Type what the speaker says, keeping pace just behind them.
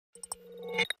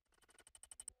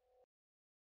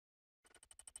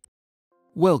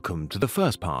Welcome to the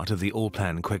first part of the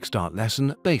Allplan Quickstart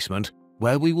lesson, Basement,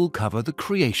 where we will cover the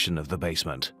creation of the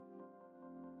basement.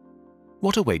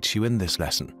 What awaits you in this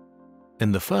lesson?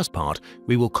 In the first part,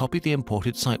 we will copy the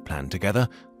imported site plan together,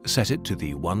 set it to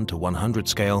the 1:100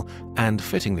 scale, and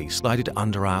fittingly slide it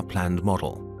under our planned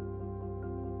model.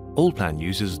 Allplan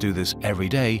users do this every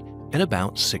day in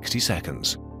about 60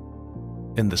 seconds.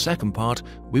 In the second part,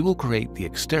 we will create the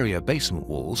exterior basement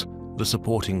walls, the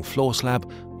supporting floor slab,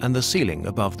 and the ceiling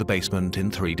above the basement in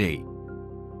 3D.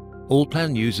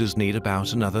 Allplan users need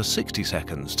about another 60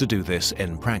 seconds to do this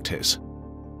in practice.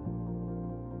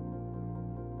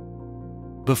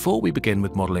 Before we begin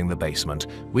with modeling the basement,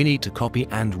 we need to copy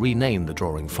and rename the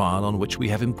drawing file on which we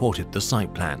have imported the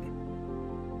site plan.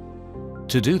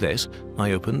 To do this,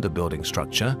 I open the building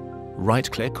structure,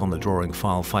 right-click on the drawing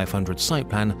file 500 site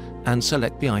plan, and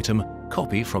select the item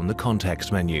Copy from the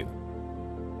context menu.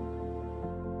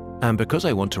 And because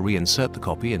I want to reinsert the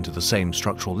copy into the same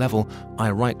structural level,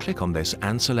 I right-click on this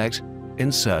and select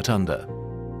Insert Under.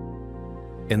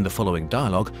 In the following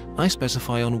dialog, I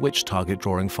specify on which target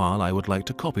drawing file I would like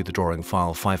to copy the drawing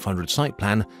file 500 site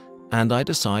plan, and I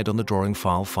decide on the drawing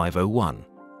file 501.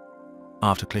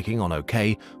 After clicking on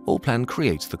OK, Allplan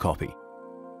creates the copy.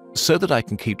 So that I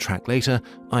can keep track later,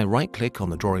 I right-click on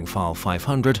the drawing file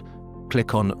 500,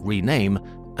 click on Rename,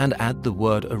 and add the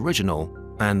word Original,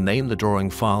 and name the drawing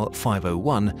file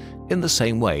 501 in the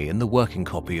same way in the working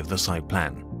copy of the site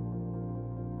plan.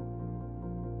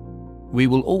 We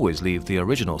will always leave the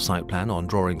original site plan on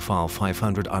drawing file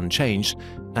 500 unchanged,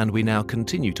 and we now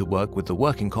continue to work with the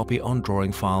working copy on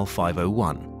drawing file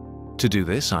 501. To do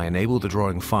this, I enable the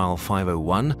drawing file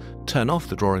 501, turn off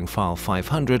the drawing file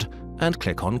 500, and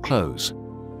click on Close.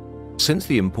 Since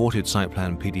the imported site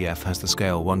plan PDF has the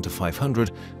scale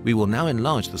 1:500, we will now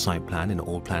enlarge the site plan in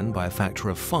Allplan by a factor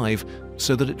of 5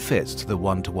 so that it fits to the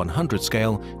 1:100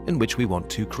 scale in which we want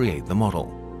to create the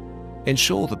model.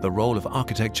 Ensure that the role of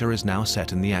architecture is now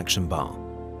set in the action bar.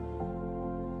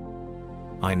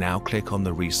 I now click on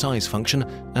the Resize function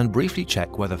and briefly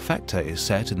check whether Factor is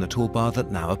set in the toolbar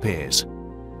that now appears.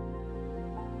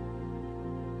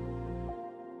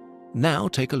 Now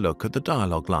take a look at the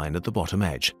dialog line at the bottom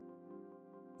edge.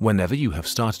 Whenever you have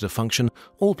started a function,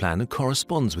 Allplan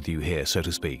corresponds with you here, so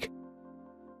to speak.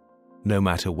 No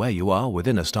matter where you are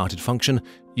within a started function,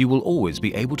 you will always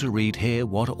be able to read here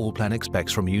what Allplan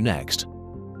expects from you next.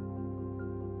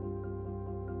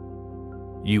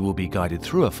 You will be guided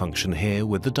through a function here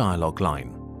with the dialog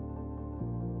line.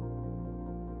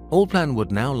 Allplan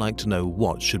would now like to know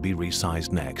what should be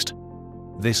resized next.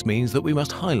 This means that we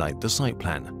must highlight the site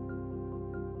plan.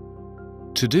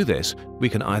 To do this, we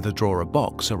can either draw a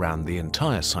box around the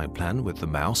entire site plan with the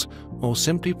mouse, or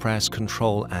simply press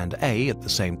Ctrl and A at the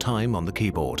same time on the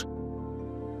keyboard.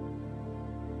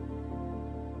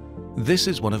 This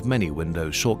is one of many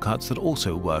Windows shortcuts that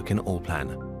also work in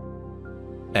Allplan.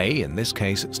 A in this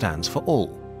case stands for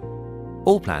All.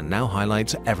 Allplan now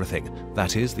highlights everything,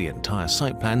 that is, the entire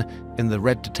site plan, in the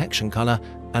red detection color,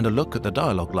 and a look at the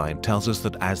dialog line tells us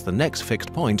that as the next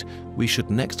fixed point, we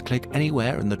should next click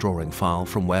anywhere in the drawing file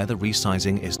from where the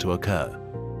resizing is to occur.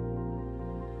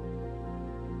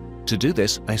 To do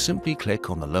this, I simply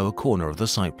click on the lower corner of the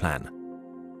site plan.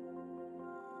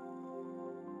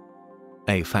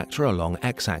 A factor along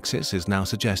x-axis is now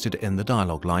suggested in the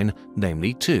dialog line,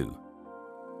 namely 2.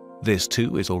 This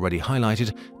 2 is already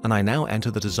highlighted, and I now enter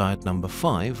the desired number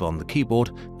 5 on the keyboard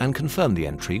and confirm the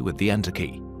entry with the Enter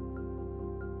key.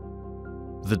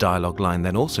 The dialog line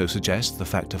then also suggests the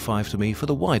factor 5 to me for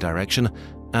the Y direction,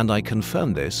 and I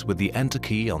confirm this with the Enter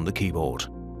key on the keyboard.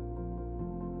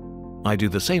 I do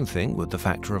the same thing with the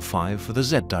factor of 5 for the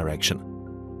Z direction.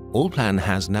 Allplan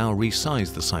has now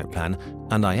resized the site plan,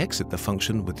 and I exit the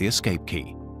function with the Escape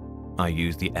key. I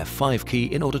use the F5 key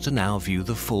in order to now view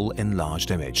the full enlarged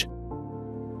image.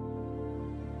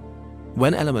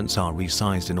 When elements are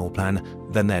resized in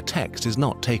Allplan, then their text is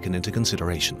not taken into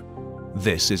consideration.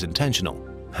 This is intentional.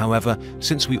 However,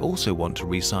 since we also want to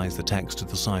resize the text to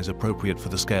the size appropriate for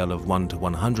the scale of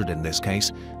 1:100 in this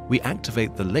case, we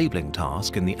activate the labeling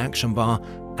task in the action bar,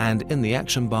 and in the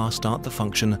action bar start the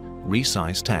function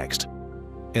Resize Text.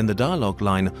 In the dialog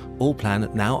line,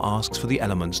 Allplan now asks for the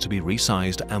elements to be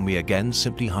resized, and we again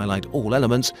simply highlight all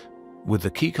elements with the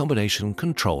key combination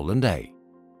Ctrl and A.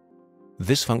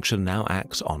 This function now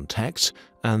acts on text,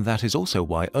 and that is also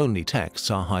why only texts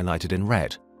are highlighted in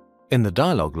red. In the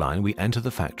dialog line, we enter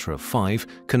the factor of 5,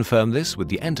 confirm this with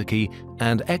the Enter key,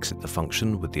 and exit the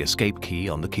function with the Escape key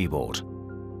on the keyboard.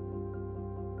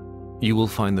 You will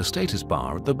find the status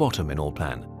bar at the bottom in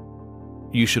Allplan.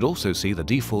 You should also see the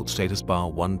default status bar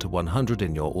 1 to 100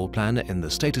 in your Allplan in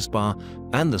the status bar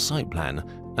and the site plan,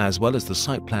 as well as the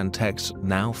site plan text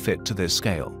now fit to this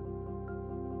scale.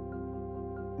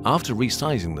 After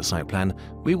resizing the site plan,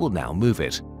 we will now move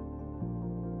it.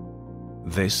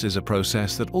 This is a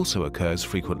process that also occurs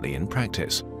frequently in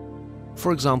practice.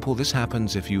 For example, this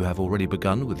happens if you have already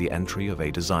begun with the entry of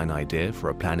a design idea for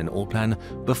a plan in Allplan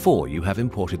before you have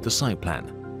imported the site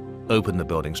plan. Open the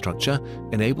building structure,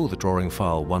 enable the drawing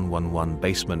file 111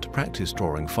 basement practice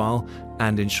drawing file,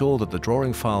 and ensure that the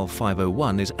drawing file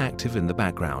 501 is active in the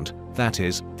background, that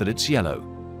is, that it's yellow.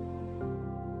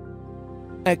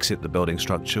 Exit the building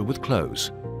structure with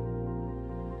close.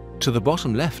 To the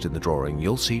bottom left in the drawing,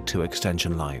 you'll see two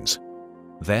extension lines.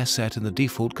 They're set in the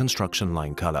default construction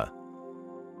line color.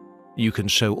 You can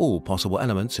show all possible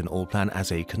elements in Allplan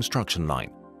as a construction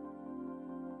line.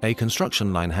 A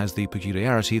construction line has the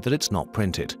peculiarity that it's not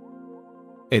printed.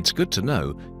 It's good to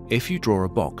know, if you draw a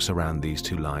box around these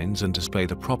two lines and display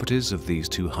the properties of these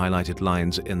two highlighted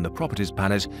lines in the Properties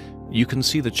palette, you can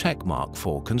see the check mark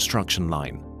for Construction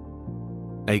Line.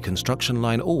 A construction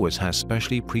line always has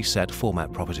specially preset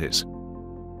format properties.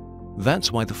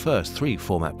 That's why the first three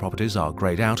format properties are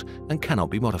grayed out and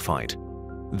cannot be modified.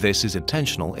 This is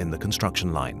intentional in the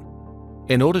construction line.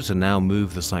 In order to now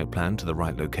move the site plan to the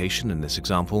right location in this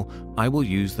example, I will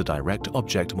use the Direct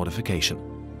Object modification.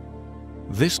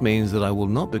 This means that I will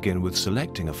not begin with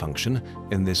selecting a function,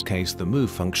 in this case the Move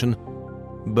function,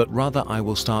 but rather I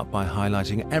will start by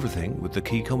highlighting everything with the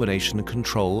key combination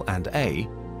Ctrl and A,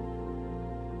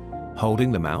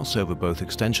 holding the mouse over both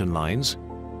extension lines,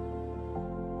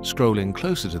 scrolling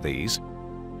closer to these,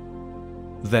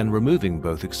 then removing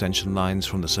both extension lines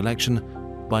from the selection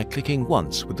by clicking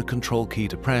once with the Ctrl key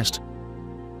depressed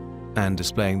and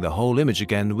displaying the whole image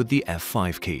again with the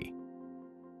F5 key.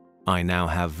 I now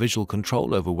have visual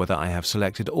control over whether I have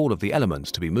selected all of the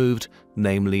elements to be moved,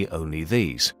 namely only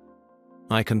these.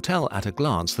 I can tell at a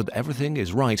glance that everything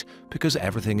is right because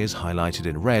everything is highlighted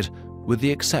in red with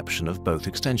the exception of both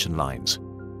extension lines.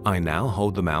 I now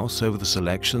hold the mouse over the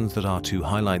selections that are to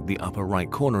highlight the upper right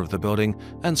corner of the building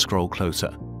and scroll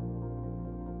closer.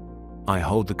 I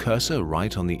hold the cursor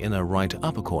right on the inner right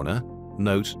upper corner,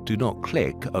 note do not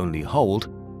click, only hold,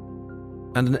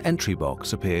 and an entry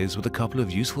box appears with a couple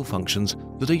of useful functions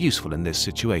that are useful in this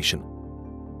situation.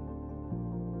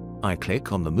 I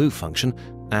click on the Move function,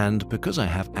 and because I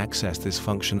have accessed this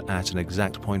function at an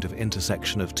exact point of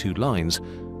intersection of two lines,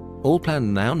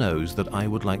 Allplan now knows that I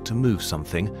would like to move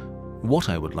something, what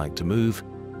I would like to move,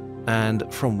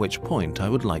 and from which point I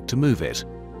would like to move it.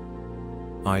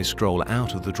 I scroll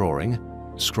out of the drawing,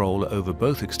 scroll over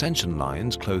both extension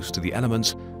lines close to the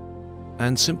elements,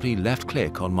 and simply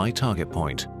left-click on my target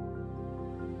point,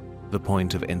 the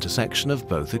point of intersection of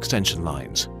both extension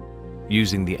lines.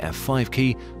 Using the F5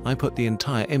 key, I put the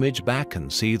entire image back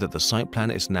and see that the site plan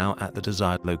is now at the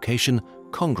desired location,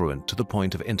 congruent to the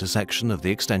point of intersection of the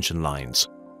extension lines.